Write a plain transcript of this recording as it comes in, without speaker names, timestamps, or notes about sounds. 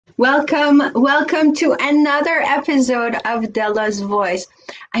Welcome to another episode of Dela'svoice Voice.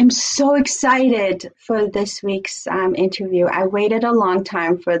 I'm so excited for this week's interview. I waited a long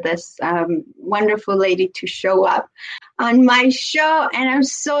time for this wonderful lady to show up on my show, and I'm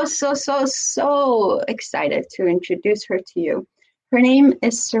so excited to introduce her to you. Her name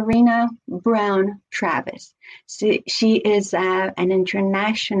is Serena Brown Travis. She is an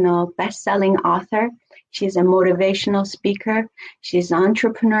international best-selling author. She's a motivational speaker. She's an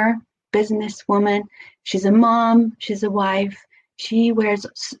entrepreneur, businesswoman. She's a mom. She's a wife. She wears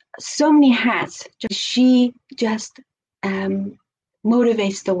so many hats. She just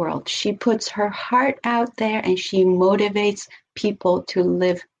motivates the world. She puts her heart out there and she motivates people to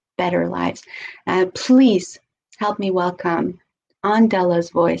live better lives. Please help me welcome on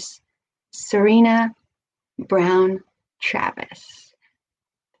Dela'svoice Voice, Serena Brown Travis.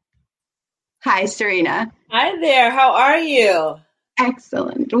 Hi, Serena. Hi there. How are you?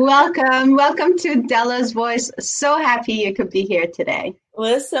 Excellent. Welcome to Dela'svoice Voice. So happy you could be here today.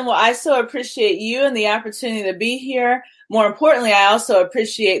 Listen, well, I so appreciate you and the opportunity to be here. More importantly, I also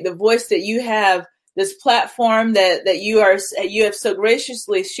appreciate the voice that you have, this platform that you have so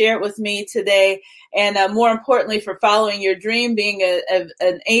graciously shared with me today. And more importantly, for following your dream, being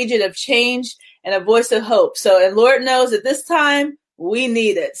an agent of change and a voice of hope. So, and Lord knows at this time, we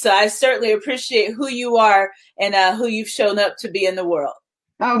need it. So I certainly appreciate who you are and who you've shown up to be in the world.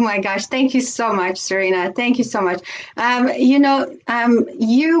 Oh my gosh. Thank you so much, Serena. Thank you so much.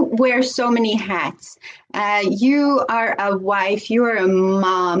 You wear so many hats. You are a wife. You are a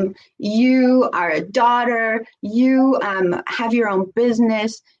mom. You are a daughter. You have your own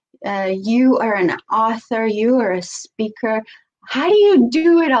business. You are an author. You are a speaker. How do you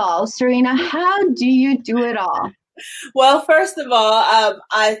do it all, Serena? How do you do it all? Well, first of all,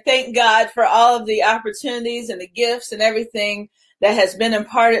 I thank God for all of the opportunities and the gifts and everything that has been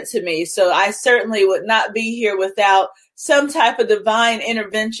imparted to me. So I certainly would not be here without some type of divine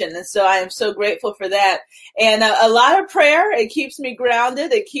intervention. And so I am so grateful for that. And a lot of prayer. It keeps me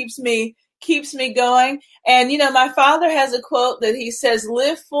grounded. It keeps me going. And, my father has a quote that he says,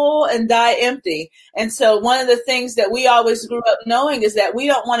 live full and die empty. And so one of the things that we always grew up knowing is that we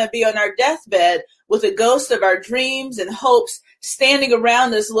don't want to be on our deathbed with a ghost of our dreams and hopes standing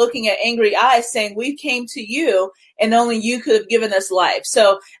around us looking at angry eyes saying, we came to you and only you could have given us life.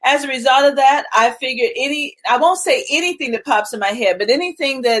 So as a result of that, I figured I won't say anything that pops in my head, but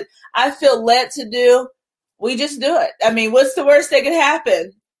anything that I feel led to do, we just do it. I mean, what's the worst that could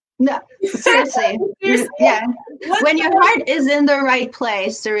happen? No, seriously. Yeah. When your heart is in the right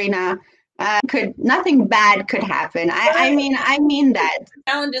place, Serena, nothing bad could happen. I mean that.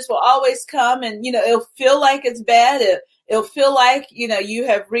 Challenges will always come and, it'll feel like it's bad. It'll feel like, you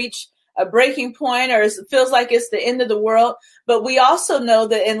have reached a breaking point or it feels like it's the end of the world. But we also know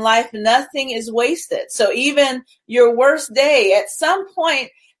that in life, nothing is wasted. So even your worst day at some point,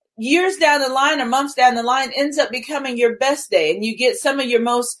 years down the line or months down the line ends up becoming your best day. And you get some of your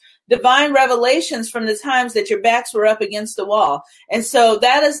most divine revelations from the times that your backs were up against the wall. And so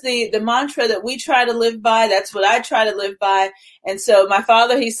that is the mantra that we try to live by. That's what I try to live by. And so my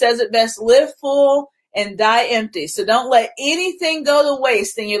father, he says it best, live full and die empty. So don't let anything go to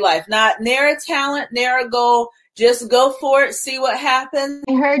waste in your life. Not near a talent, near a goal. Just go for it. See what happens.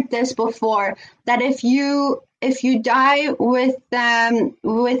 I heard this before, that if you die with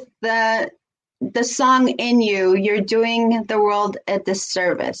the song in you, you're doing the world a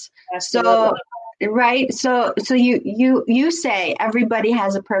disservice. Absolutely. So, right. So you say everybody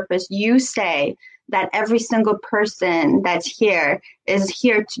has a purpose. You say that every single person that's here is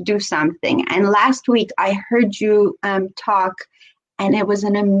here to do something. And last week I heard you talk, and it was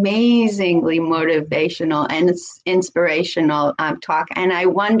an amazingly motivational and inspirational talk. And I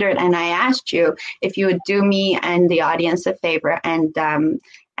wondered, and I asked you if you would do me and the audience a favor and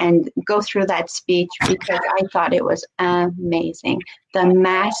go through that speech, because I thought it was amazing. The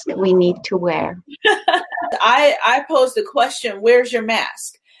mask we need to wear. I posed the question, where's your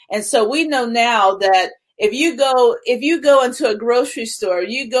mask? And so we know now that if you go into a grocery store,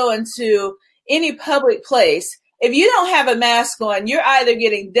 you go into any public place, if you don't have a mask on, you're either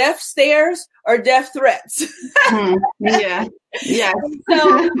getting death stares or death threats. Yeah.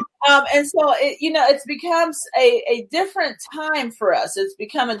 And so it becomes a different time for us. It's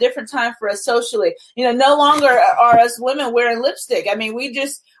become a different time for us socially. No longer are us women wearing lipstick. I mean, we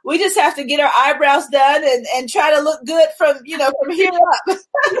just have to get our eyebrows done and try to look good from here up. That's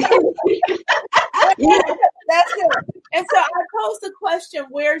it. And so I posed the question,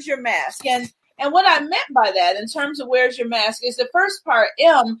 where's your mask? And what I meant by that in terms of where's your mask is the first part,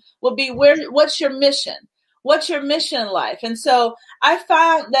 M, will be what's your mission? what's your mission in life? And so I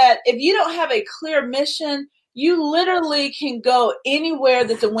found that if you don't have a clear mission, you literally can go anywhere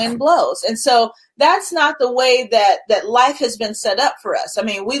that the wind blows. And so that's not the way that life has been set up for us. I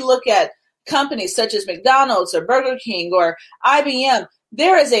mean, we look at companies such as McDonald's or Burger King or IBM.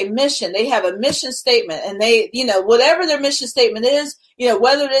 There is a mission. They have a mission statement, and they, whatever their mission statement is,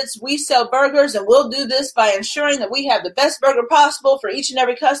 whether it's we sell burgers and we'll do this by ensuring that we have the best burger possible for each and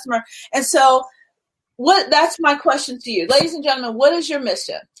every customer. And so that's my question to you. Ladies and gentlemen, what is your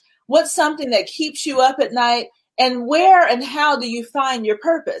mission? What's something that keeps you up at night, and where and how do you find your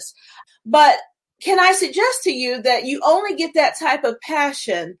purpose? But can I suggest to you that you only get that type of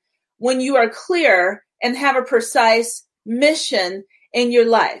passion when you are clear and have a precise mission in your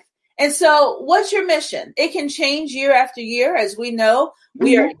life. And so what's your mission? It can change year after year. As we know,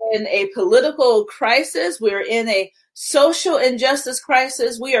 we are in a political crisis. We're in a social injustice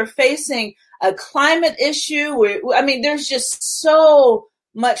crisis. We are facing a climate issue. There's just so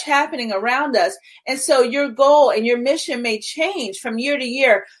much happening around us. And so your goal and your mission may change from year to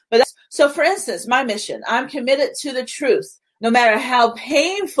year. So for instance, my mission, I'm committed to the truth. No matter how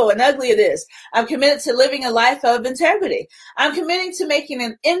painful and ugly it is, I'm committed to living a life of integrity. I'm committing to making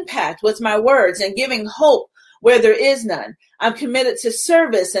an impact with my words and giving hope where there is none. I'm committed to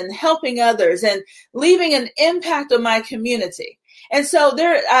service and helping others and leaving an impact on my community. And so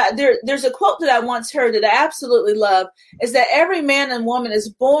there's a quote that I once heard that I absolutely love, is that every man and woman is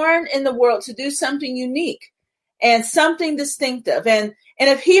born in the world to do something unique and something distinctive. And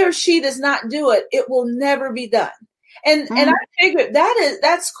if he or she does not do it, it will never be done. And I figured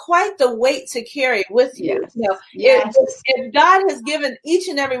that's quite the weight to carry with you. Yes. If God has given each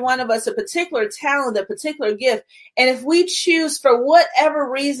and every one of us a particular talent, a particular gift, and if we choose for whatever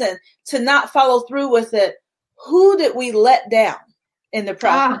reason to not follow through with it, who did we let down in the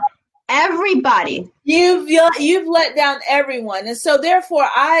process? Everybody. You've let down everyone. And so therefore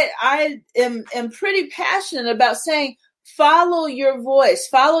I am pretty passionate about saying, follow your voice,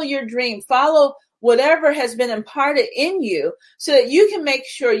 follow your dream, follow whatever has been imparted in you, so that you can make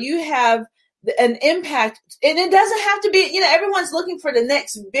sure you have an impact. And it doesn't have to be, everyone's looking for the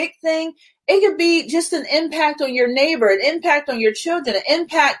next big thing. It could be just an impact on your neighbor, an impact on your children, an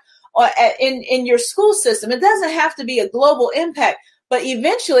impact in your school system. It doesn't have to be a global impact, but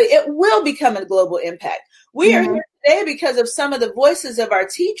eventually it will become a global impact. We are here today because of some of the voices of our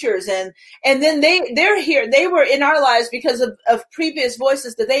teachers, and then they're here. They were in our lives because of previous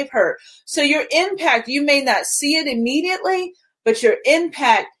voices that they've heard. So your impact, you may not see it immediately, but your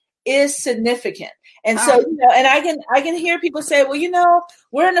impact is significant. And so, and I can hear people say, well,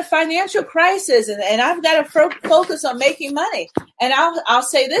 we're in a financial crisis, and I've got to focus on making money. And I'll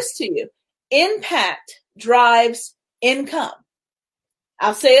say this to you: impact drives income.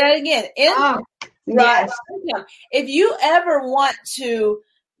 I'll say that again. Yes. Income. If you ever want to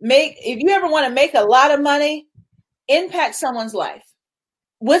make a lot of money, impact someone's life.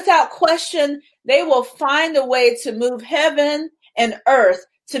 Without question, they will find a way to move heaven and earth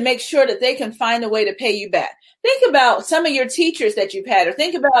to make sure that they can find a way to pay you back. Think about some of your teachers that you've had, or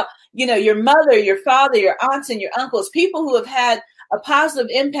think about, your mother, your father, your aunts and your uncles, people who have had a positive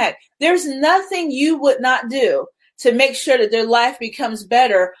impact. There's nothing you would not do to make sure that their life becomes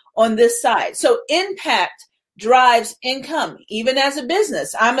better on this side. So impact drives income, even as a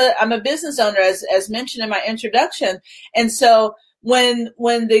business. I'm a business owner, as mentioned in my introduction. And so when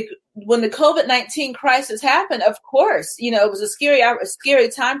the COVID-19 crisis happened, of course, it was a scary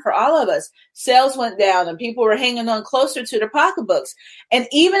time for all of us. Sales went down and people were hanging on closer to their pocketbooks. And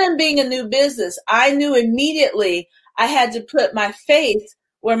even in being a new business, I knew immediately I had to put my faith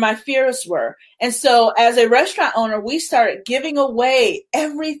where my fears were. And so as a restaurant owner, we started giving away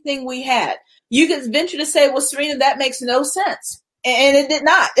everything we had. You could venture to say, well, Serena, that makes no sense. And it did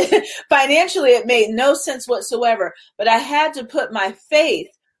not. Financially, it made no sense whatsoever. But I had to put my faith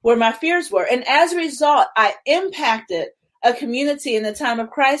where my fears were. And as a result, I impacted a community in the time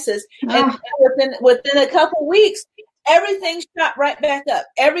of crisis. And within a couple of weeks, everything shot right back up.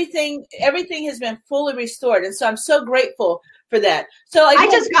 Everything has been fully restored. And so I'm so grateful for that. So I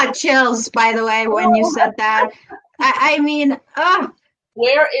just got chills, by the way, when you said that.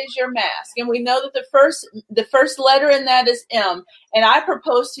 Where is your mask? And we know that the first letter in that is M. And I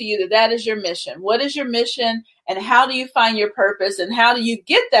propose to you that is your mission. What is your mission, and how do you find your purpose, and how do you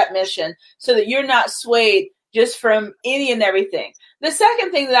get that mission so that you're not swayed just from any and everything? The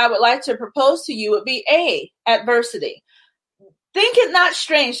second thing that I would like to propose to you would be adversity. think it not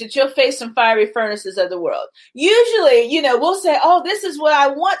strange that you'll face some fiery furnaces of the world. Usually, we'll say, oh, this is what I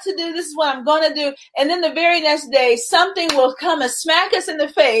want to do. This is what I'm going to do. And then the very next day, something will come and smack us in the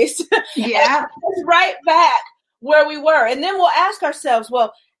face. Yeah. And right back where we were. And then we'll ask ourselves,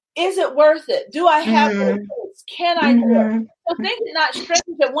 well, is it worth it? Do I have what it takes? Can I do it? So think it not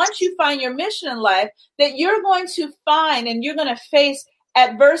strange that once you find your mission in life, that you're going to find and you're going to face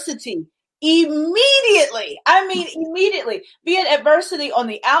adversity immediately. I mean, immediately, be it adversity on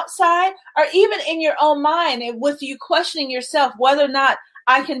the outside or even in your own mind, and with you questioning yourself whether or not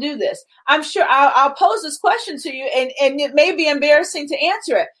I can do this. I'm sure I'll pose this question to you, and it may be embarrassing to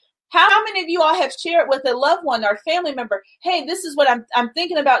answer it. How many of you all have shared with a loved one or family member, hey, this is what I'm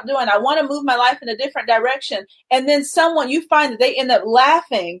thinking about doing. I want to move my life in a different direction. And then you find that they end up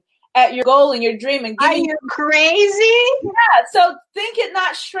laughing at your goal and your dream and giving you crazy. Yeah. So think it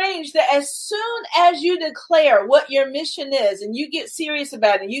not strange that as soon as you declare what your mission is and you get serious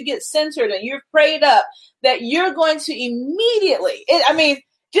about it and you get centered and you're prayed up, that you're going to immediately,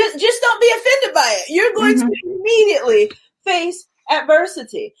 just don't be offended by it. You're going to immediately face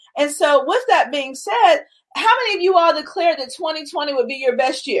adversity. And so with that being said, how many of you all declared that 2020 would be your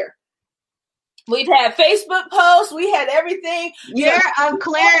best year? We've had Facebook posts. We had everything. Year of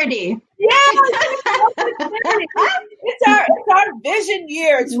clarity. Yeah. It's our vision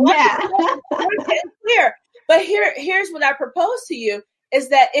year. It's we're getting clear. But here's what I propose to you is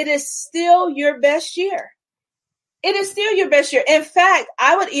that it is still your best year. It is still your best year. In fact,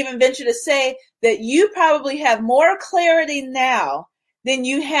 I would even venture to say that you probably have more clarity now than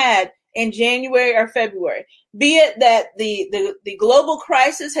you had in January or February. Be it that the global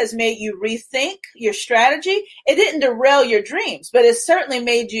crisis has made you rethink your strategy. It didn't derail your dreams, but it certainly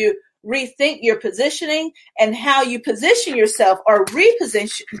made you rethink your positioning and how you position yourself or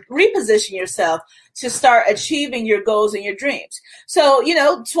reposition yourself to start achieving your goals and your dreams. So,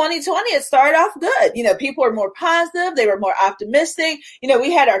 2020, it started off good. People were more positive. They were more optimistic.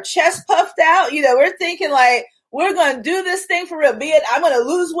 We had our chest puffed out. We're thinking like, we're going to do this thing for real. Be it, I'm going to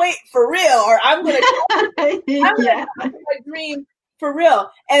lose weight for real, or I'm going to my dream for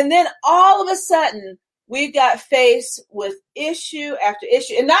real. And then all of a sudden, we got faced with issue after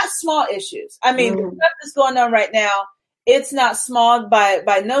issue, and not small issues. I mean, the stuff that's going on right now, it's not small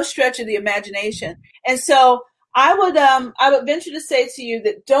by no stretch of the imagination. And so I would venture to say to you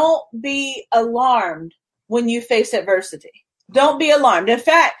that don't be alarmed when you face adversity. Don't be alarmed. In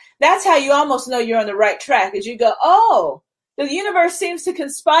fact, that's how you almost know you're on the right track, is you go, oh, the universe seems to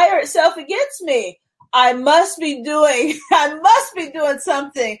conspire itself against me. I must be doing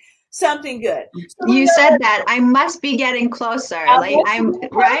something good. So you said that I must be getting closer. I'm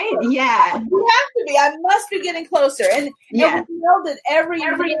right. Yeah. You have to be. I must be getting closer. And we know that every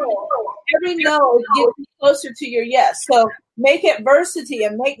no is getting closer to your yes. So make adversity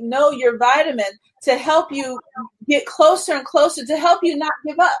and make no your vitamin to help you get closer and closer, to help you not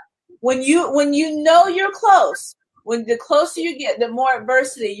give up. When you know you're close, when the closer you get, the more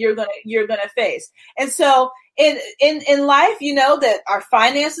adversity you're gonna face. And so in life, that our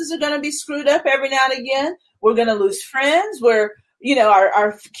finances are gonna be screwed up every now and again. We're gonna lose friends.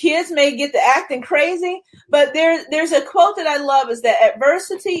 Our kids may get to acting crazy. But there's a quote that I love, is that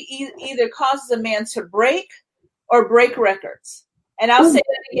adversity either causes a man to break or break records. And I'll say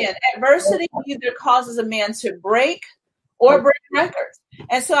that again. Adversity either causes a man to break or break records.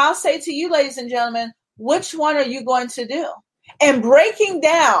 And so I'll say to you, ladies and gentlemen, which one are you going to do? And breaking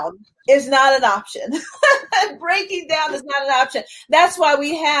down is not an option. Breaking down is not an option. That's why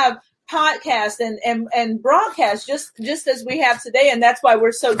we have podcasts and broadcasts just as we have today. And that's why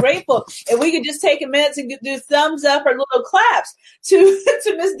we're so grateful. If we could just take a minute to do thumbs up or little claps to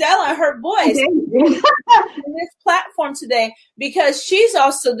Miss Della and her voice in this platform today, because she's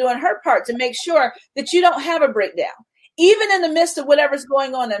also doing her part to make sure that you don't have a breakdown. Even in the midst of whatever's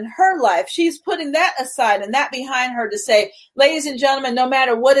going on in her life, she's putting that aside and that behind her to say, ladies and gentlemen, no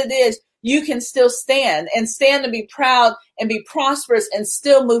matter what it is, you can still stand to be proud and be prosperous and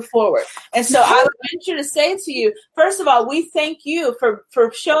still move forward. And so I would venture to say to you, first of all, we thank you for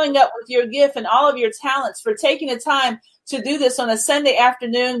showing up with your gift and all of your talents, for taking the time to do this on a Sunday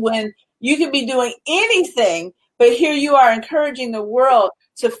afternoon when you could be doing anything, but here you are encouraging the world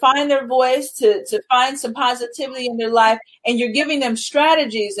to find their voice, to find some positivity in their life, and you're giving them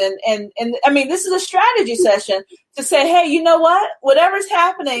strategies. And I mean, this is a strategy session to say, hey, you know what? Whatever's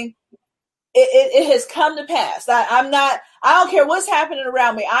happening, it has come to pass. I don't care what's happening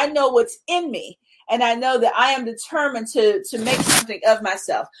around me. I know what's in me. And I know that I am determined to make something of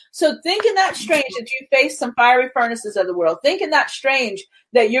myself. So thinking not strange that you face some fiery furnaces of the world, thinking not strange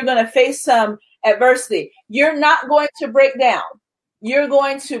that you're going to face some adversity. You're not going to break down. you're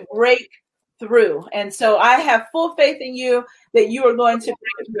going to break through. And so I have full faith in you that you are going to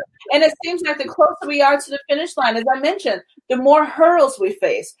break through. And it seems like the closer we are to the finish line, as I mentioned, the more hurdles we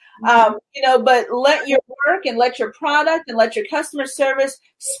face. But let your work and let your product and let your customer service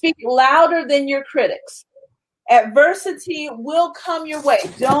speak louder than your critics. Adversity will come your way.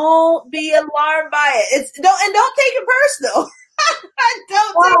 Don't be alarmed by it. Don't take it personal.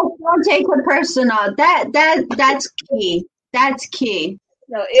 Don't take it personal. That's key. That's key.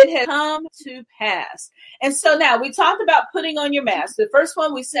 No, it has come to pass. And so now we talked about putting on your mask. The first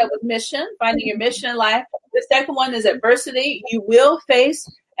one we said was mission, finding your mission in life. The second one is adversity. You will face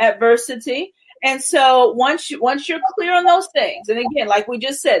adversity. And so once you're clear on those things, and again, like we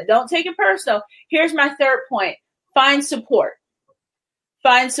just said, don't take it personal. Here's my third point. Find support.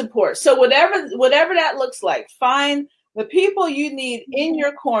 Find support. So whatever that looks like, find the people you need in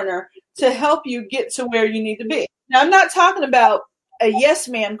your corner to help you get to where you need to be. Now, I'm not talking about a yes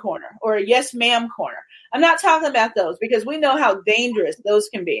man corner or a yes ma'am corner. I'm not talking about those because we know how dangerous those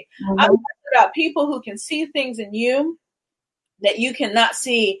can be. Mm-hmm. I'm talking about people who can see things in you that you cannot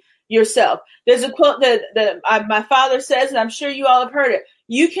see yourself. There's a quote that my father says, and I'm sure you all have heard it.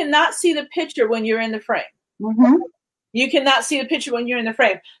 You cannot see the picture when you're in the frame. Mm-hmm. You cannot see the picture when you're in the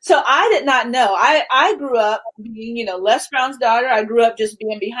frame. So I did not know. I grew up being, Les Brown's daughter. I grew up just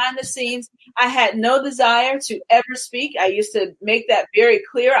being behind the scenes. I had no desire to ever speak. I used to make that very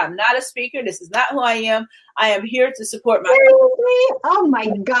clear. I'm not a speaker. This is not who I am. I am here to support my family. Oh my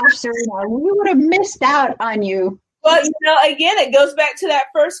gosh, Serena, we would have missed out on you. Well, again, it goes back to that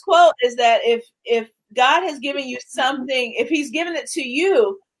first quote is that if God has given you something, if he's given it to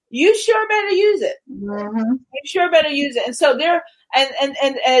you, you sure better use it. Mm-hmm. You sure better use it. And so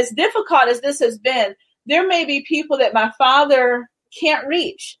and as difficult as this has been, there may be people that my father can't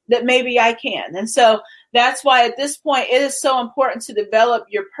reach that maybe I can. And so that's why at this point, it is so important to develop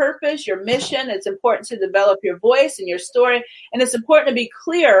your purpose, your mission. It's important to develop your voice and your story. And it's important to be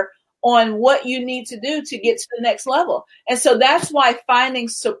clear on what you need to do to get to the next level. And so that's why finding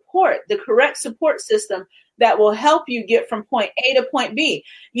support, the correct support system that will help you get from point A to point B.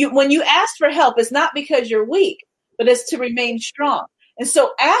 When you ask for help, it's not because you're weak, but it's to remain strong. And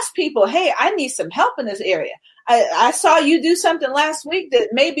so ask people, hey, I need some help in this area. I saw you do something last week that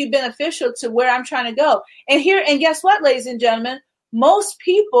may be beneficial to where I'm trying to go. And guess what, ladies and gentlemen, most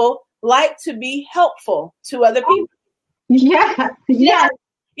people like to be helpful to other people. Yeah.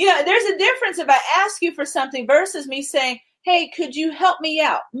 There's a difference if I ask you for something versus me saying, hey, could you help me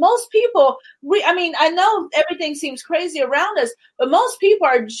out? Most people, I know everything seems crazy around us, but most people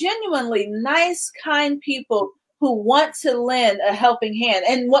are genuinely nice, kind people who want to lend a helping hand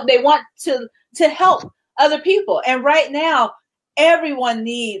and what they want to help other people. And right now, everyone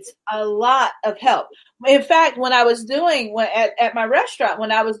needs a lot of help. In fact, when I was at my restaurant,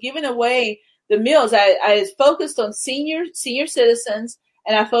 when I was giving away the meals, I focused on senior citizens,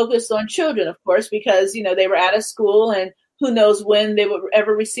 and I focused on children, of course, because, they were out of school and who knows when they would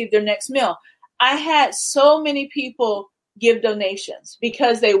ever receive their next meal. I had so many people give donations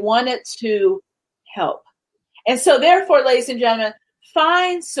because they wanted to help. And so therefore, ladies and gentlemen,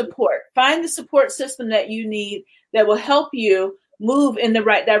 find support. Find the support system that you need that will help you move in the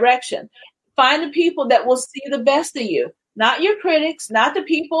right direction. Find the people that will see the best in you, not your critics, not the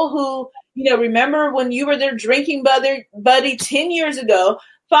people who, remember when you were their drinking buddy 10 years ago.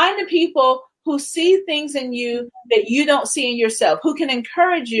 Find the people who see things in you that you don't see in yourself, who can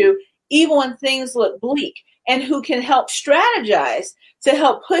encourage you even when things look bleak, and who can help strategize to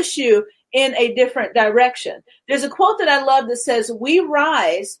help push you in a different direction. There's a quote that I love that says, we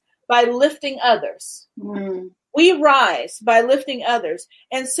rise by lifting others. Mm. We rise by lifting others.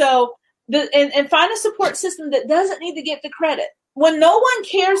 And so and find a support system that doesn't need to get the credit. When no one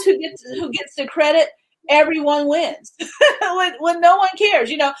cares who gets the credit, everyone wins. when no one cares,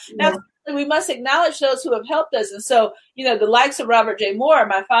 now we must acknowledge those who have helped us. And so, the likes of Robert J. Moore,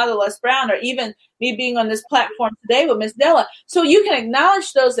 my father, Les Brown, or even me being on this platform today with Miss Della. So you can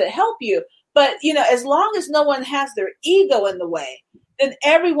acknowledge those that help you. But, as long as no one has their ego in the way, then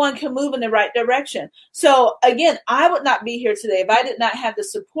everyone can move in the right direction. So again, I would not be here today if I did not have the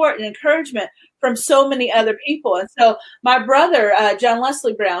support and encouragement from so many other people. And so my brother, John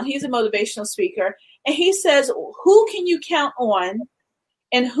Leslie Brown, he's a motivational speaker, and he says, who can you count on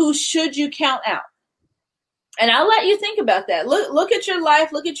and who should you count out? And I'll let you think about that. Look at your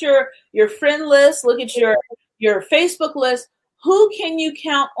life, look at your friend list, look at your Facebook list. Who can you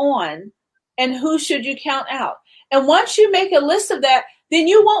count on and who should you count out? And once you make a list of that, then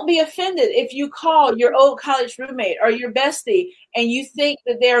you won't be offended if you call your old college roommate or your bestie and you think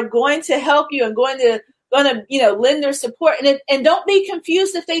that they're going to help you and going to going to, lend their support. And don't be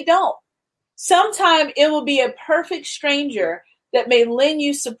confused if they don't. Sometime it will be a perfect stranger that may lend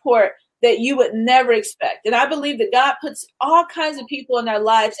you support that you would never expect. And I believe that God puts all kinds of people in our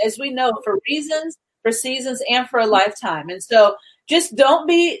lives, as we know, for reasons, for seasons, and for a lifetime. And so just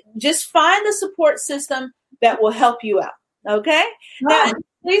find the support system that will help you out. Okay? Now,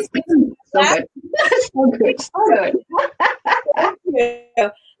 please. So good. So good. So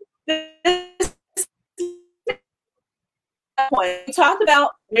good. We talked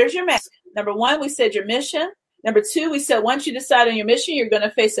about, where's your mask? Number one, we said your mission. Number two, we said once you decide on your mission, you're going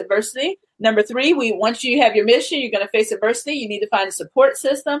to face adversity. Number three, once you have your mission, you're going to face adversity. You need to find a support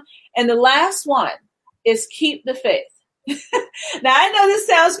system. And the last one is keep the faith. Now, I know this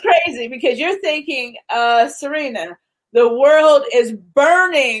sounds crazy because you're thinking, Serena, the world is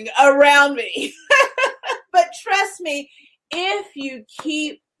burning around me. But trust me, if you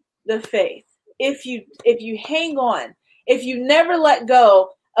keep the faith, if you hang on, if you never let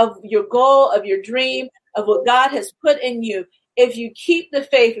go of your goal, of your dream, of what God has put in you, if you keep the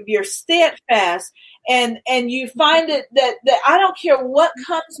faith, if you're steadfast, and you find it that I don't care what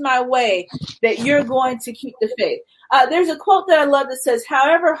comes my way, that you're going to keep the faith. There's a quote that I love that says,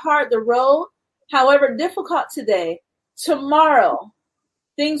 however hard the road, however difficult today, tomorrow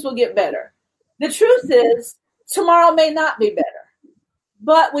things will get better. The truth is, tomorrow may not be better,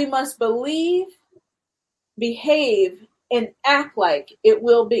 but we must believe, behave, and act like it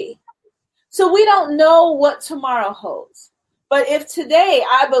will be. So we don't know what tomorrow holds. But if today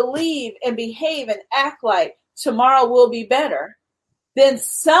I believe and behave and act like tomorrow will be better, then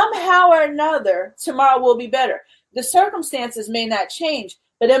somehow or another, tomorrow will be better. The circumstances may not change,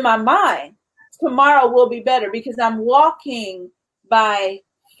 but in my mind, tomorrow will be better because I'm walking by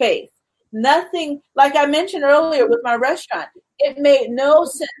faith. Nothing, like I mentioned earlier with my restaurant, it made no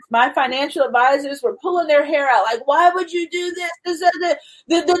sense. My financial advisors were pulling their hair out. Like, why would you do this?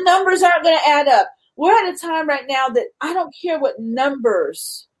 The numbers aren't going to add up. We're at a time right now that I don't care what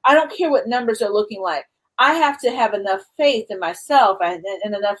numbers are looking like. I have to have enough faith in myself and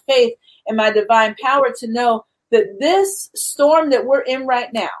enough faith in my divine power to know that this storm that we're in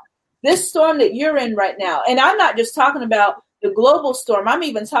right now, this storm that you're in right now, and I'm not just talking about the global storm. I'm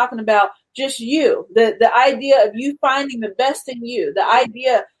even talking about just you, the idea of you finding the best in you, the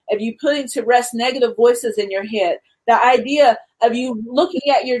idea of you putting to rest negative voices in your head, the idea of you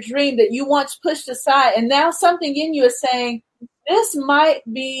looking at your dream that you once pushed aside, and now something in you is saying, this might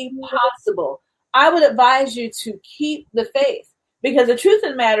be possible. I would advise you to keep the faith, because the truth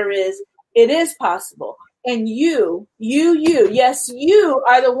of the matter is, it is possible. And you, yes, you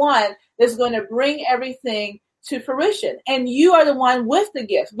are the one that's going to bring everything to fruition. And you are the one with the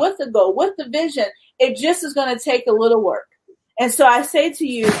gift, with the goal, with the vision. It just is going to take a little work. And so I say to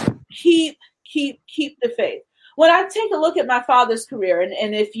you, keep the faith. When I take a look at my father's career,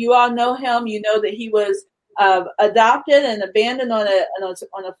 and if you all know him, you know that he was adopted and abandoned on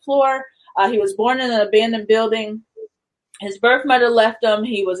a floor. He was born in an abandoned building. His birth mother left him.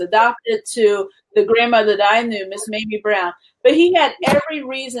 He was adopted to the grandmother that I knew, Miss Mamie Brown. But he had every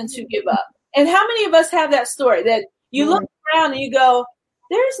reason to give up. And how many of us have that story that you look around and you go,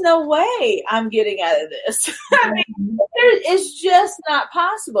 there's no way I'm getting out of this. I mean, it's just not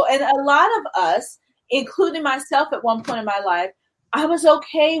possible. And a lot of us, including myself at one point in my life, I was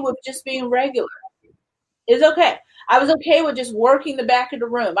okay with just being regular. It's okay. I was okay with just working the back of the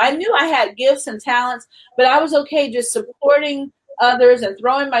room. I knew I had gifts and talents, but I was okay just supporting others and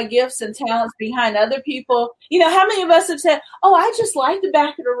throwing my gifts and talents behind other people. You know, how many of us have said, oh, I just like the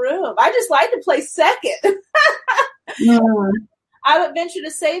back of the room. I just like to play second. I would venture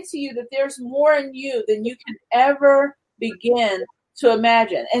to say to you that there's more in you than you can ever begin to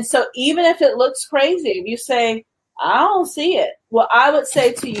imagine. And so even if it looks crazy, if you say, I don't see it, well, I would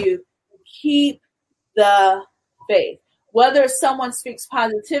say to you, keep the faith. Whether someone speaks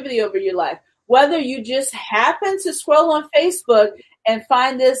positivity over your life, whether you just happen to scroll on Facebook and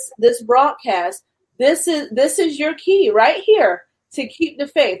find this broadcast, this is your key right here to keep the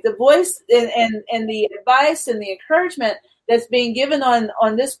faith. The voice and the advice and the encouragement that's being given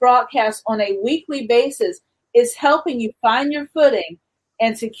on this broadcast on a weekly basis is helping you find your footing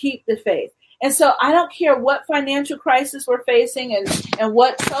and to keep the faith. And so I don't care what financial crisis we're facing and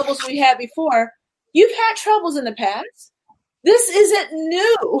what troubles we had before. You've had troubles in the past. This isn't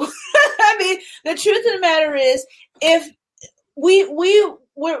new. I mean, the truth of the matter is, if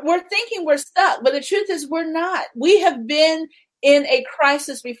we're thinking we're stuck, but the truth is we're not. We have been in a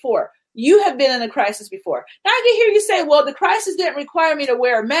crisis before. You have been in a crisis before. Now I can hear you say, well, the crisis didn't require me to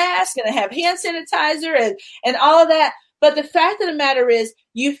wear a mask and have hand sanitizer and all of that. But the fact of the matter is,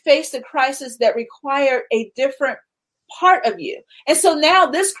 you face a crisis that require a different part of you. And so now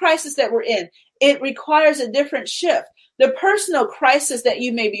this crisis that we're in, it requires a different shift. The personal crisis that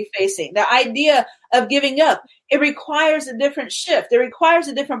you may be facing, the idea of giving up, it requires a different shift. It requires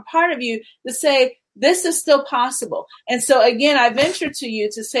a different part of you to say, this is still possible. And so again, I venture to you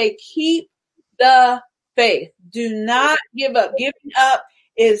to say, keep the faith. Do not give up. Giving up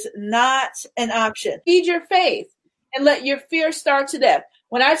is not an option. Feed your faith and let your fear starve to death.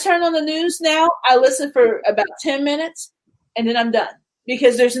 When I turn on the news now, I listen for about 10 minutes and then I'm done,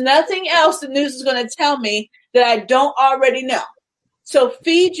 because there's nothing else the news is going to tell me that I don't already know. So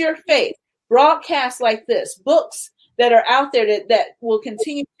feed your faith. Broadcasts like this, books that are out there that will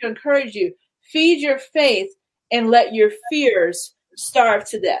continue to encourage you. Feed your faith and let your fears starve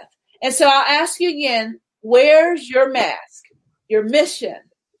to death. And so I'll ask you again, where's your mask, your mission?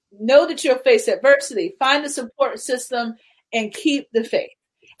 Know that you'll face adversity. Find a support system and keep the faith.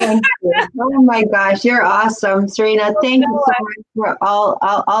 Thank you. Oh my gosh, you're awesome, Serena. Thank you so much for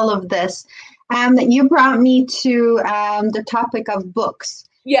all of this. You brought me to the topic of books.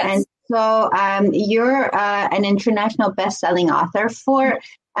 Yes. And so you're an international best-selling author for.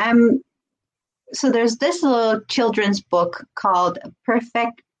 So there's this little children's book called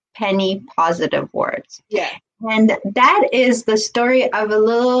Perfect Penny Positive Words. Yeah. And that is the story of a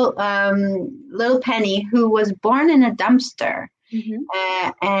little Penny who was born in a dumpster. Mm-hmm.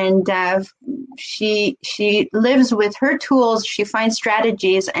 And she lives with her tools. She finds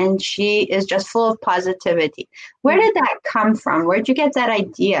strategies, and she is just full of positivity. Where did that come from? Where'd you get that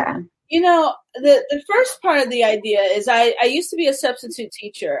idea? You know, the first part of the idea is I used to be a substitute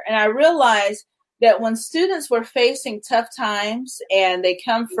teacher, and I realized that when students were facing tough times and they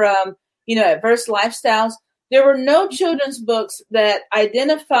come from, adverse lifestyles, there were no children's books that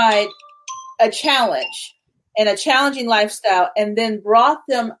identified a challenge and a challenging lifestyle and then brought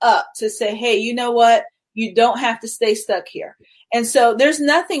them up to say, hey, you know what? You don't have to stay stuck here. And so there's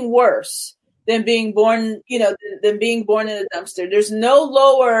nothing worse than being born, than being born in a dumpster. There's no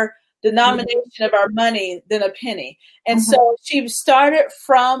lower denomination of our money than a penny. And so she started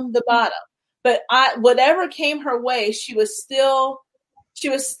from the bottom. But whatever came her way, she was still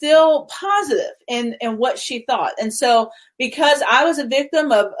positive in what she thought. And so because I was a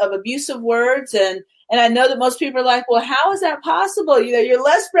victim of abusive words, and I know that most people are like, well, how is that possible? You're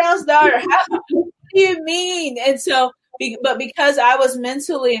Les Brown's daughter. What do you mean? And so, but because I was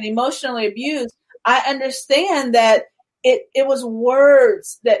mentally and emotionally abused, I understand that it was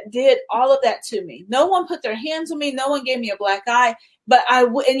words that did all of that to me. No one put their hands on me. No one gave me a black eye. But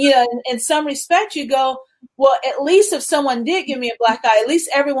in some respect, you go, well, at least if someone did give me a black eye, at least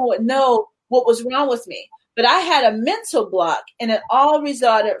everyone would know what was wrong with me. But I had a mental block, and it all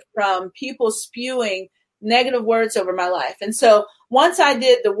resulted from people spewing negative words over my life. And so once I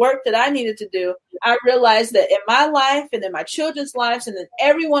did the work that I needed to do, I realized that in my life and in my children's lives and in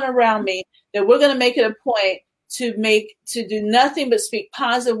everyone around me, that we're going to make it a point to do nothing but speak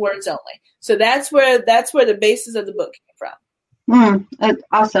positive words only. So that's where the basis of the book came from. That's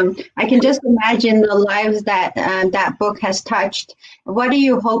awesome. I can just imagine the lives that that book has touched. What are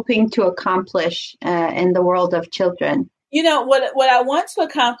you hoping to accomplish in the world of children? What I want to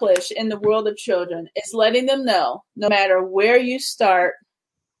accomplish in the world of children is letting them know, no matter where you start,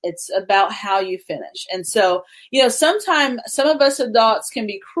 it's about how you finish. And so, sometimes some of us adults can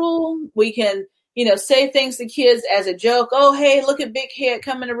be cruel. We can, say things to kids as a joke. Oh, hey, look at big head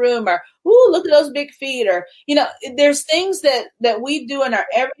come in the room, or, ooh, look at those big feet. Or, there's things that we do in our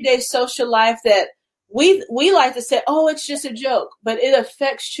everyday social life that we like to say, oh, it's just a joke, but it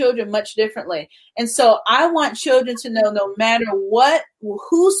affects children much differently. And so I want children to know, no matter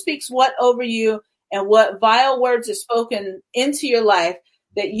who speaks what over you and what vile words are spoken into your life,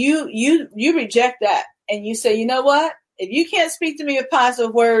 that you reject that. And you say, you know what? If you can't speak to me with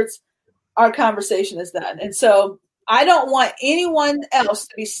positive words, our conversation is done. And so I don't want anyone else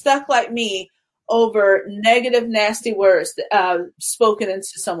to be stuck like me over negative, nasty words spoken into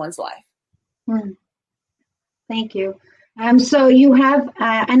someone's life. Thank you. So you have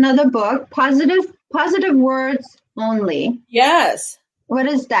another book, Positive Words Only. Yes. What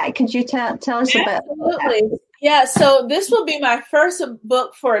is that? Could you tell us about that? Absolutely. Yeah, so this will be my first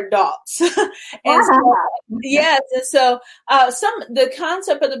book for adults. And so the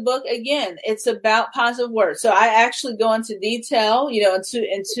concept of the book, again, it's about positive words. So I actually go into detail,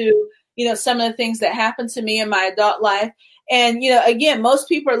 into some of the things that happened to me in my adult life. And, again, most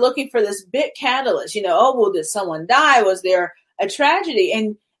people are looking for this big catalyst, oh, well, did someone die? Was there a tragedy?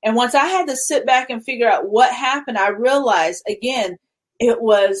 And once I had to sit back and figure out what happened, I realized, again, It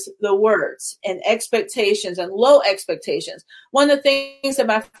was the words and expectations and low expectations. One of the things that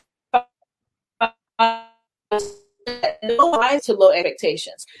my father no rise to low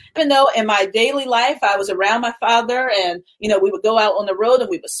expectations. Even though in my daily life I was around my father and, we would go out on the road and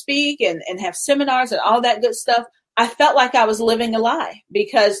we would speak and have seminars and all that good stuff, I felt like I was living a lie,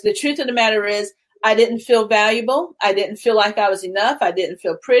 because the truth of the matter is I didn't feel valuable. I didn't feel like I was enough. I didn't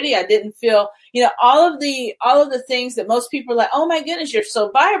feel pretty. I didn't feel, all of the things that most people are like, oh my goodness, you're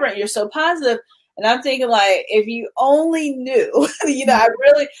so vibrant. You're so positive. And I'm thinking, like, if you only knew, I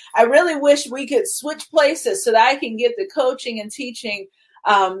really wish we could switch places so that I can get the coaching and teaching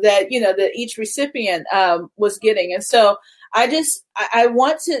that each recipient was getting. And so I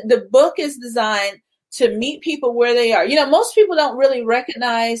want to, the book is designed to meet people where they are. Most people don't really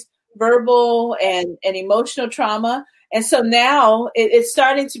recognize verbal and emotional trauma. And so now it's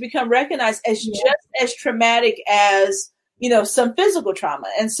starting to become recognized as just as traumatic as, some physical trauma.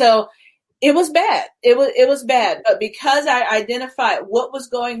 And so it was bad. It was bad. But because I identified what was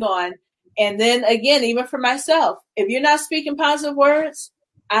going on, and then again, even for myself, if you're not speaking positive words,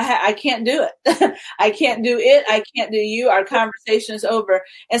 I can't do it. I can't do it. I can't do you. Our conversation is over.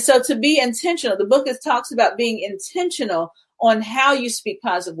 And so to be intentional, the book talks about being intentional on how you speak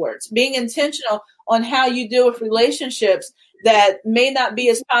positive words, being intentional on how you deal with relationships that may not be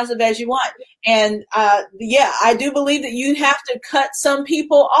as positive as you want. And I do believe that you have to cut some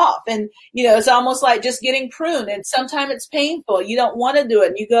people off. And, it's almost like just getting pruned. And sometimes it's painful. You don't want to do it.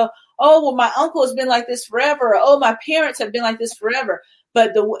 And you go, oh, well, my uncle has been like this forever. Or, oh, my parents have been like this forever.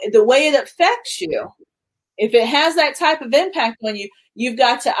 But the way it affects you, if it has that type of impact on you, you've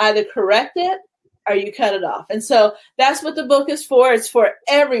got to either correct it or you cut it off. And so that's what the book is for. It's for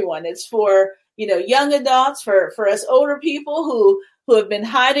everyone. It's for, young adults, for us older people who have been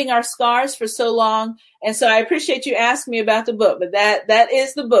hiding our scars for so long. And so I appreciate you asking me about the book, but that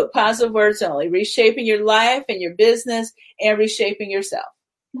is the book, Positive Words Only, Reshaping Your Life and Your Business and Reshaping Yourself.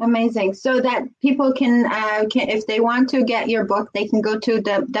 Amazing. So that people can, if they want to get your book, they can go to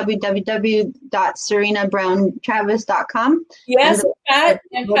the www.serenabrowntravis.com. Yes,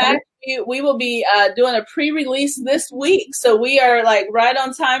 in fact, we will be doing a pre-release this week. So we are like right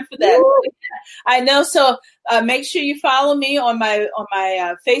on time for that. Woo! I know. So make sure you follow me on my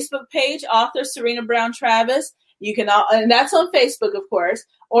Facebook page, author Serena Brown Travis. You can, and that's on Facebook, of course,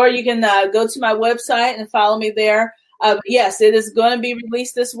 or you can go to my website and follow me there. Yes, it is going to be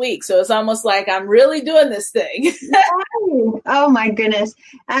released this week. So it's almost like I'm really doing this thing. Oh, my goodness.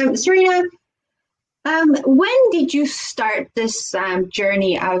 Serena, when did you start this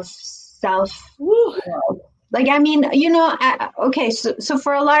journey of self-love? Like, I mean, okay, so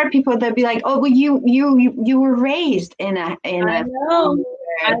for a lot of people, they'll be like, oh, well, you were raised in a I know.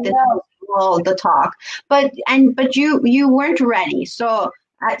 The talk, but you weren't ready. So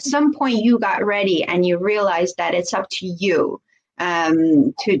at some point you got ready and you realized that it's up to you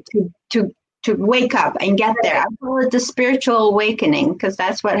to wake up and get there. I call it the spiritual awakening because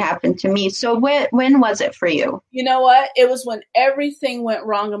that's what happened to me. So when was it for you? You know what? It was when everything went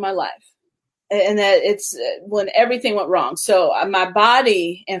wrong in my life. And that it's when everything went wrong. So my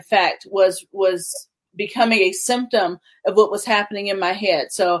body, in fact, was becoming a symptom of what was happening in my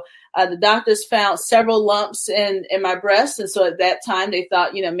head. So the doctors found several lumps in my breast. And so at that time they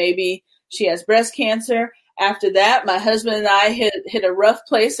thought, maybe she has breast cancer. After that, my husband and I hit a rough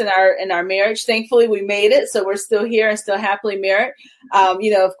place in our marriage. Thankfully, we made it. So we're still here and still happily married.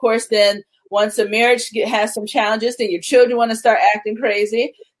 Of course, then once a marriage has some challenges, then your children want to start acting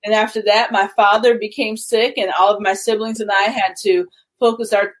crazy. And after that, my father became sick and all of my siblings and I had to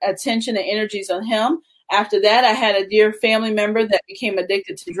focus our attention and energies on him. After that, I had a dear family member that became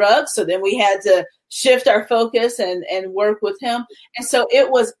addicted to drugs. So then we had to shift our focus and work with him. And so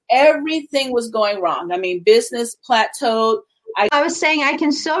everything was going wrong. I mean, business plateaued. I was saying I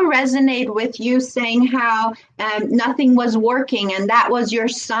can so resonate with you saying how nothing was working and that was your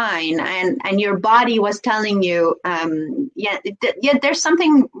sign and your body was telling you, there's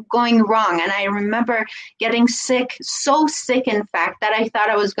something going wrong. And I remember getting sick, so sick, in fact, that I thought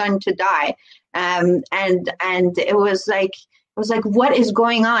I was going to die. And it was like, what is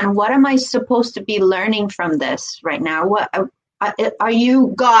going on? What am I supposed to be learning from this right now? What are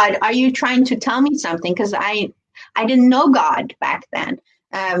you, God? Are you trying to tell me something? Because I didn't know God back then.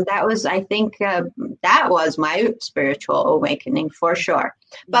 That was, I think, that was my spiritual awakening for sure.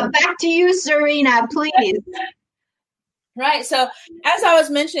 But back to you, Serena, please. Right. So as I was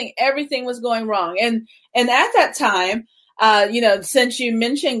mentioning, everything was going wrong. And at that time, since you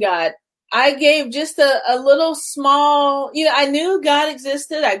mentioned God, I gave just a little small, I knew God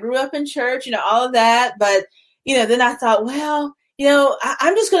existed. I grew up in church, all of that. But, then I thought, well,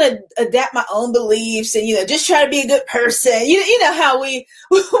 I'm just going to adapt my own beliefs and, just try to be a good person. You know how we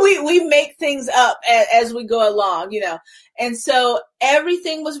make things up as we go along, And so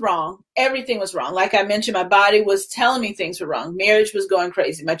everything was wrong. Everything was wrong. Like I mentioned, my body was telling me things were wrong. Marriage was going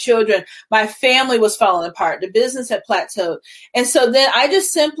crazy. My children, my family was falling apart. The business had plateaued. And so then I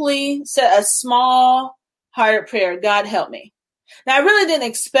just simply said a small hearted prayer, God help me. Now I really didn't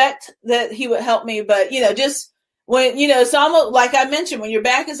expect that he would help me, but just when, it's almost like I mentioned, when your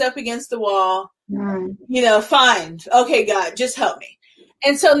back is up against the wall, fine. Okay, God, just help me.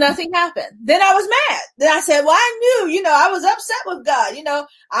 And so nothing happened. Then I was mad. Then I said, well, I knew, I was upset with God.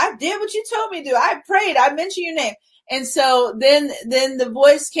 I did what you told me to do. I prayed. I mentioned your name. And so then the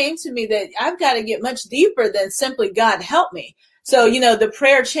voice came to me that I've got to get much deeper than simply God help me. So, the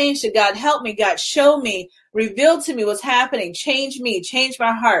prayer changed to God help me. God show me, revealed to me what's happening, change me, change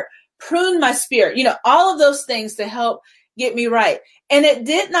my heart, prune my spirit, all of those things to help get me right. And it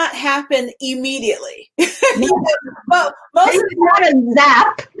did not happen immediately. But most it's not a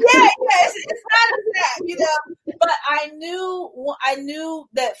zap. Yeah, it's not a zap, But I knew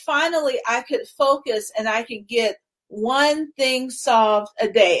that finally I could focus and I could get one thing solved a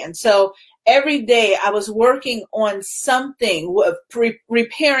day. And so every day I was working on something,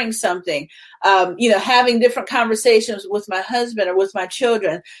 repairing something, having different conversations with my husband or with my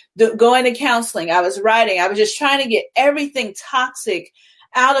children, going to counseling. I was writing. I was just trying to get everything toxic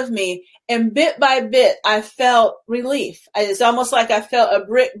out of me. And bit by bit, I felt relief. It's almost like I felt a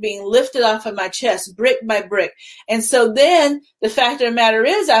brick being lifted off of my chest, brick by brick. And so then the fact of the matter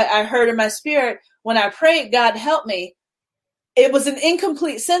is, I heard in my spirit, when I prayed, God help me, it was an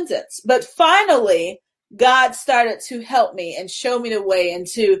incomplete sentence. But finally, God started to help me and show me the way and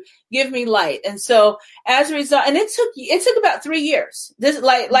to give me light. And so as a result, and it took about 3 years. This,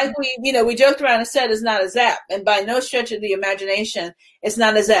 like we joked around and said, it's not a zap. And by no stretch of the imagination, it's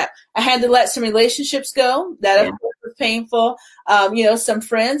not a zap. I had to let some relationships go. That of course was painful. Some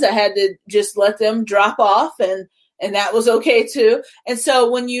friends, I had to just let them drop off, and that was okay too. And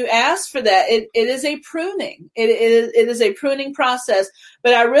so when you ask for that, it is a pruning. It is a pruning process.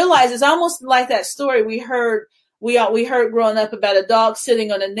 But I realize it's almost like that story we heard growing up about a dog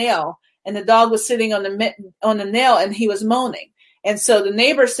sitting on a nail, and the dog was sitting on the nail and he was moaning. And so the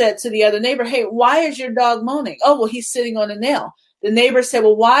neighbor said to the other neighbor, hey, why is your dog moaning? Oh, well, he's sitting on a nail. The neighbor said,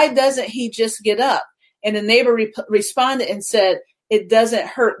 well, why doesn't he just get up? And the neighbor responded and said, it doesn't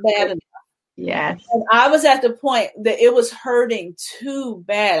hurt bad enough. Yes. And I was at the point that it was hurting too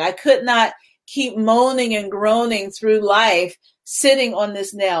bad. I could not keep moaning and groaning through life sitting on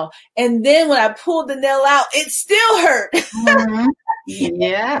this nail. And then when I pulled the nail out, it still hurt. Mm-hmm.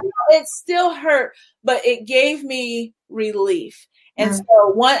 Yeah. It still hurt, but it gave me relief. And so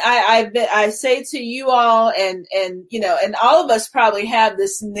I say to you all and all of us probably have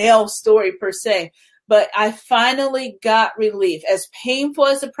this nail story per se, but I finally got relief. As painful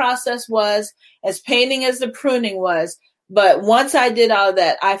as the process was, as paining as the pruning was, but once I did all of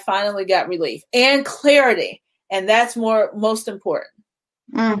that, I finally got relief and clarity. And that's most important.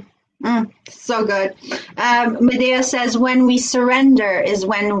 So good. Medea says, when we surrender is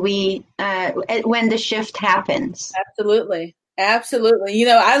when the shift happens. Absolutely. Absolutely.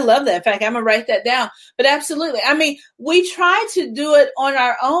 I love that. In fact, I'm going to write that down. But absolutely. I mean, we try to do it on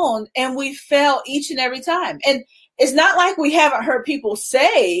our own and we fail each and every time. And it's not like we haven't heard people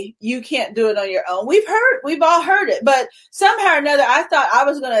say you can't do it on your own. We've all heard it. But somehow or another, I thought I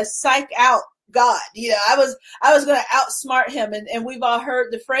was going to psych out God. I was going to outsmart him. And we've all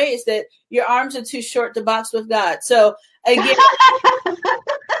heard the phrase that your arms are too short to box with God. So again,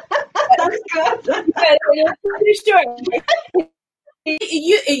 that's good.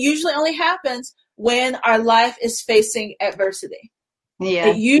 It usually only happens when our life is facing adversity. Yeah.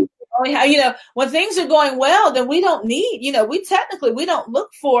 It usually only, when things are going well, then we don't need, we don't look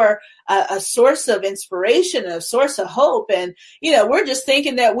for a source of inspiration, a source of hope. And, we're just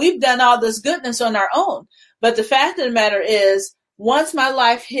thinking that we've done all this goodness on our own. But the fact of the matter is, once my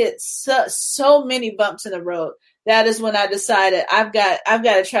life hit so many bumps in the road, that is when I decided I've got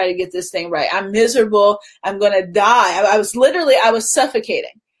to try to get this thing right. I'm miserable. I'm going to die. I was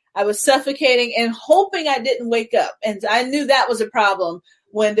suffocating. I was suffocating and hoping I didn't wake up. And I knew that was a problem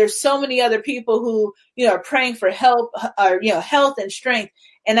when there's so many other people who, are praying for help or, health and strength.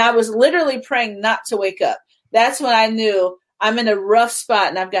 And I was literally praying not to wake up. That's when I knew I'm in a rough spot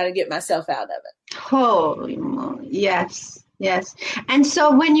and I've got to get myself out of it. Holy moly. Yes. Yes. And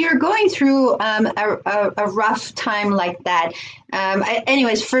so when you're going through a rough time like that,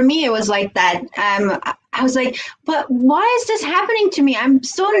 anyways, for me, it was like that. I was like, but why is this happening to me? I'm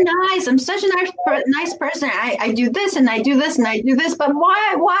so nice. I'm such a nice person. I do this and I do this and I do this, but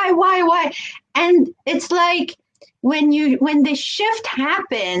why? And it's like when the shift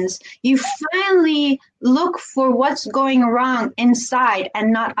happens, you finally look for what's going wrong inside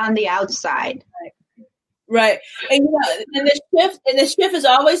and not on the outside. Right. And the shift is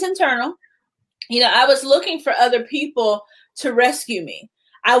always internal. I was looking for other people to rescue me.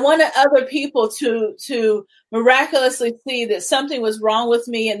 I wanted other people to miraculously see that something was wrong with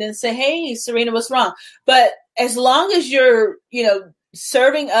me and then say, hey, Serena, what's wrong? But as long as you're,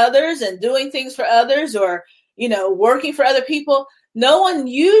 serving others and doing things for others or, working for other people, no one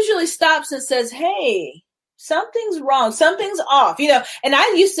usually stops and says, hey, something's wrong. Something's off, and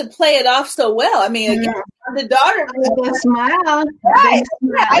I used to play it off so well. I mean, again, the daughter. Smile. Right.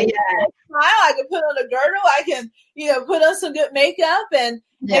 Smile. I can put on a girdle. I can, put on some good makeup and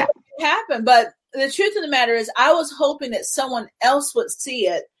it happen. But the truth of the matter is I was hoping that someone else would see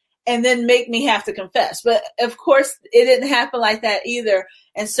it and then make me have to confess. But of course it didn't happen like that either.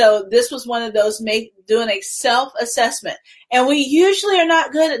 And so this was one of those doing a self-assessment. And we usually are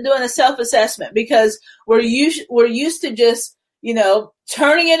not good at doing a self-assessment because we're used to just,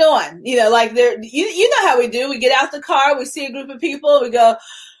 turning it on, like you know how we do. We get out the car, we see a group of people, we go,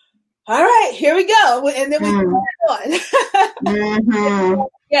 all right, here we go. And then we turn it on. Mm-hmm.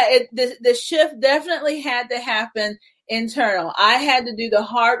 Yeah, the shift definitely had to happen internal. I had to do the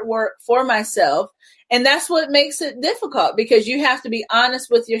hard work for myself. And that's what makes it difficult because you have to be honest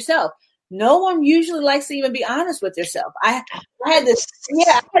with yourself. No one usually likes to even be honest with yourself. I had to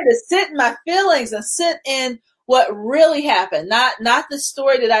sit in my feelings and sit in what really happened, not the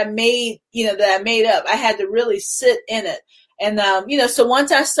story that I made, that I made up. I had to really sit in it. And, so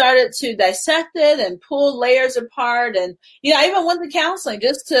once I started to dissect it and pull layers apart and, I even went to counseling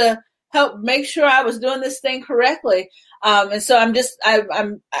just to help make sure I was doing this thing correctly. And so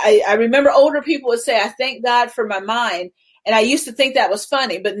I remember older people would say, I thank God for my mind. And I used to think that was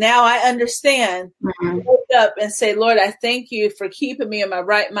funny, but now I understand. Mm-hmm. I wake up and say, Lord, I thank you for keeping me in my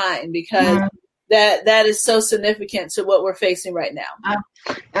right mind because that is so significant to what we're facing right now.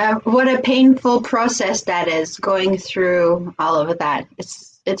 What a painful process that is, going through all of that.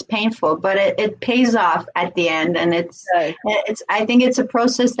 It's painful, but it pays off at the end. And I think it's a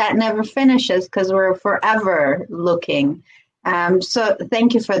process that never finishes because we're forever looking. So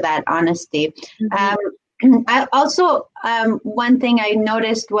thank you for that honesty. Mm-hmm. I also, one thing I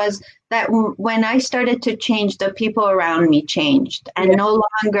noticed was that when I started to change, the people around me changed and no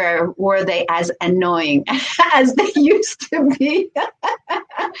longer were they as annoying as they used to be.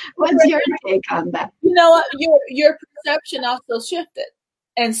 What's your take on that? You know what? Your perception also shifted.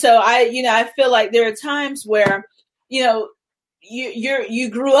 And so I feel like there are times where, you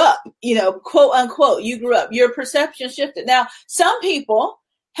grew up, quote unquote, you grew up, your perception shifted. Now, some people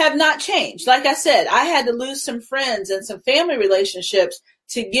have not changed. Like I said, I had to lose some friends and some family relationships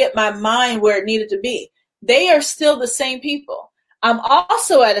to get my mind where it needed to be. They are still the same people. I'm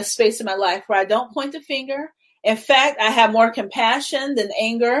also at a space in my life where I don't point the finger. In fact, I have more compassion than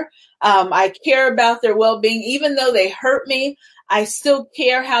anger. I care about their well-being. Even though they hurt me, I still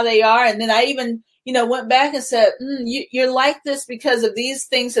care how they are. And then I even, went back and said, you're like this because of these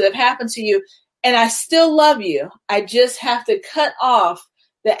things that have happened to you. And I still love you. I just have to cut off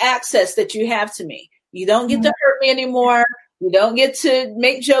the access that you have to me. You don't get to hurt me anymore. You don't get to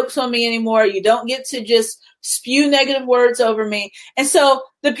make jokes on me anymore. You don't get to just spew negative words over me. And so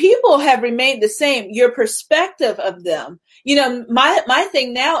the people have remained the same. Your perspective of them, my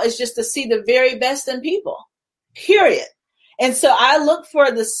thing now is just to see the very best in people, period. And so I look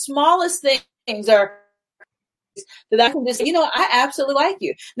for the smallest things or that I can just, I absolutely like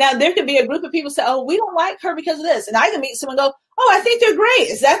you. Now, there could be a group of people say, oh, we don't like her because of this. And I can meet someone and go, oh, I think they're great.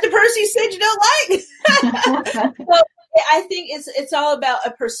 Is that the person you said you don't like? So I think it's all about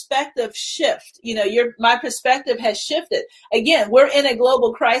a perspective shift. My perspective has shifted. Again, we're in a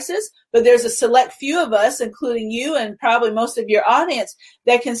global crisis, but there's a select few of us, including you and probably most of your audience,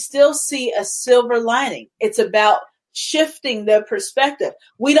 that can still see a silver lining. It's about shifting the perspective.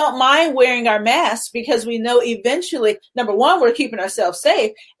 We don't mind wearing our masks because we know eventually, number one, we're keeping ourselves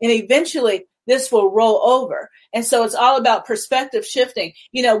safe, and eventually this will roll over. And so it's all about perspective shifting.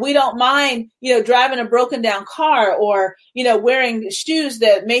 We don't mind, driving a broken down car or, wearing shoes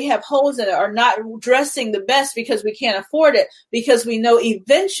that may have holes in it or not dressing the best because we can't afford it, because we know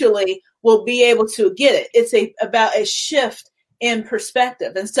eventually we'll be able to get it. It's about a shift in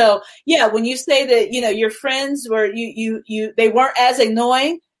perspective. And so, when you say that, your friends were, they weren't as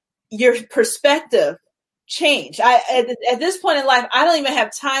annoying, your perspective change. At this point in life, I don't even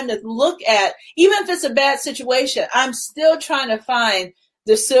have time to look at, even if it's a bad situation, I'm still trying to find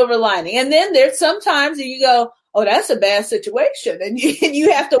the silver lining. And then there's sometimes you go, oh, that's a bad situation, and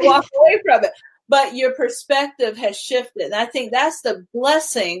you have to walk away from it. But your perspective has shifted. And I think that's the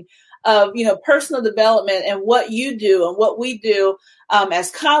blessing of, personal development and what you do and what we do as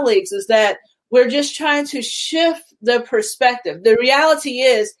colleagues, is that we're just trying to shift the perspective. The reality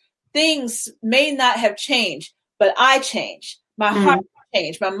is things may not have changed, but I changed. My heart has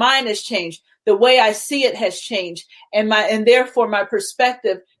changed. My mind has changed. The way I see it has changed. And therefore my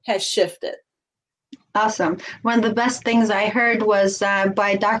perspective has shifted. Awesome. One of the best things I heard was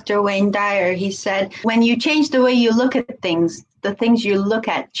by Dr. Wayne Dyer. He said, when you change the way you look at things, the things you look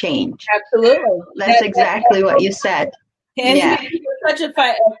at change. Absolutely. That's exactly what you said. And he's such a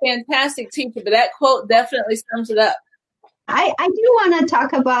fantastic teacher, but that quote definitely sums it up. I do want to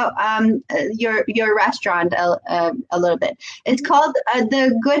talk about your restaurant a little bit. It's called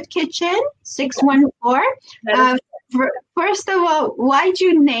The Good Kitchen 614. First of all, why'd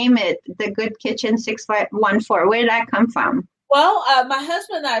you name it The Good Kitchen 614? Where did that come from? Well, my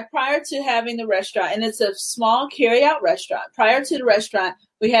husband and I, prior to having the restaurant, and it's a small carry-out restaurant, prior to the restaurant,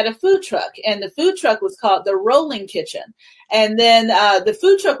 we had a food truck, and the food truck was called the Rolling Kitchen. And then the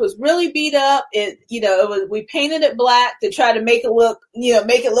food truck was really beat up. We painted it black to try to make it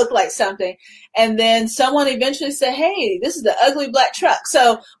look like something. And then someone eventually said, "Hey, this is the ugly black truck."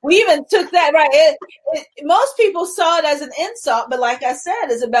 So we even took that, right. Most people saw it as an insult, but like I said,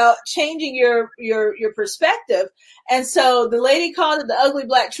 it's about changing your perspective. And so the lady called it the ugly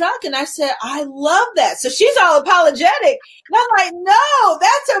black truck, and I said, "I love that." So she's all apologetic. And I'm like, "No,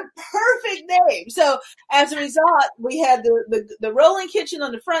 that's a perfect name." So as a result, we had the Rolling Kitchen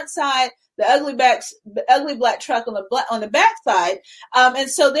on the front side, the ugly black truck on the back side. And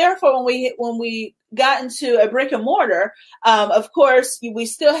so therefore, when we got into a brick and mortar, of course, we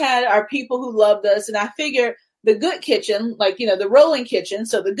still had our people who loved us. And I figured the Good Kitchen, the Rolling Kitchen,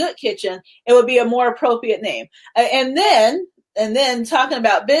 so the Good Kitchen, it would be a more appropriate name. And then talking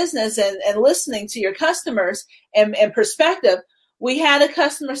about business and listening to your customers and perspective, we had a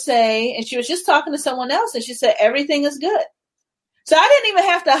customer say, and she was just talking to someone else, and she said, "Everything is good." So I didn't even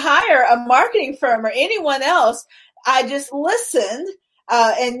have to hire a marketing firm or anyone else. I just listened,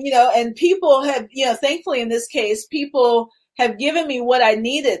 and people have, thankfully in this case, people have given me what I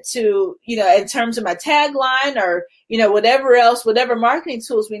needed to, in terms of my tagline or, whatever marketing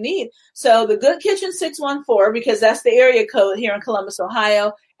tools we need. So the Good Kitchen 614, because that's the area code here in Columbus,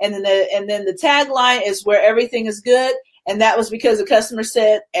 Ohio. And then the tagline is where everything is good. And that was because the customer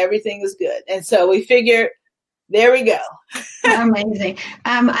said everything is good. And so we figured, there we go. Amazing.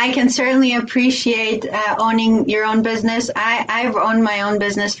 I can certainly appreciate owning your own business. I've owned my own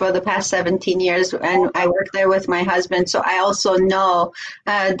business for the past 17 years, and I work there with my husband. So I also know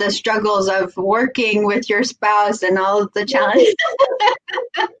the struggles of working with your spouse and all of the challenges.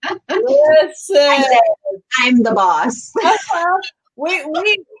 Listen. I'm the boss.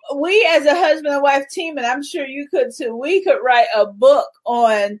 We as a husband and wife team, and I'm sure you could too, we could write a book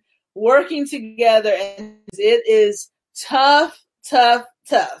on working together, and it is tough.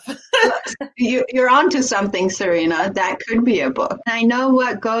 You're onto something, Serena. That could be a book. I know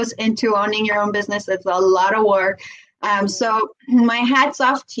what goes into owning your own business. It's a lot of work. So my hat's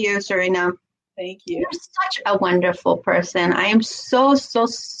off to you, Serena. Thank you. You're such a wonderful person. I am so, so,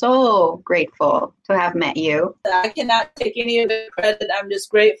 so grateful to have met you. I cannot take any of the credit. I'm just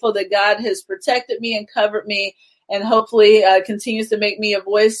grateful that God has protected me and covered me, and hopefully continues to make me a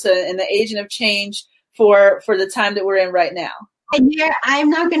voice and the agent of change for the time that we're in right now. And dear, I'm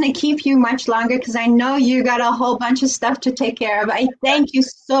not going to keep you much longer because I know you got a whole bunch of stuff to take care of. I thank you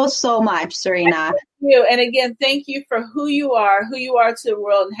so, so much, Serena. Thank you. And again, thank you for who you are to the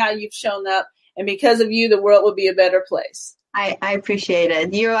world, and how you've shown up. And because of you, the world will be a better place. I appreciate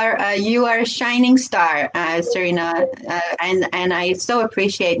it. You are a shining star, Serena, and I so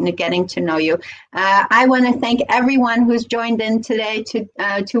appreciate getting to know you. I want to thank everyone who's joined in today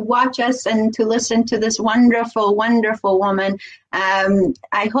to watch us and to listen to this wonderful, wonderful woman.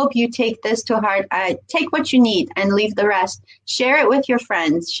 I hope you take this to heart. Take what you need and leave the rest. Share it with your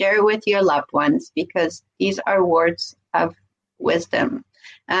friends. Share it with your loved ones, because these are words of wisdom.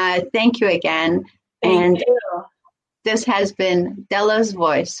 Thank you again. Thank you. This has been Dela's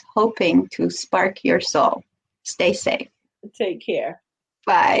Voice, hoping to spark your soul. Stay safe. Take care.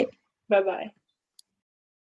 Bye. Bye-bye.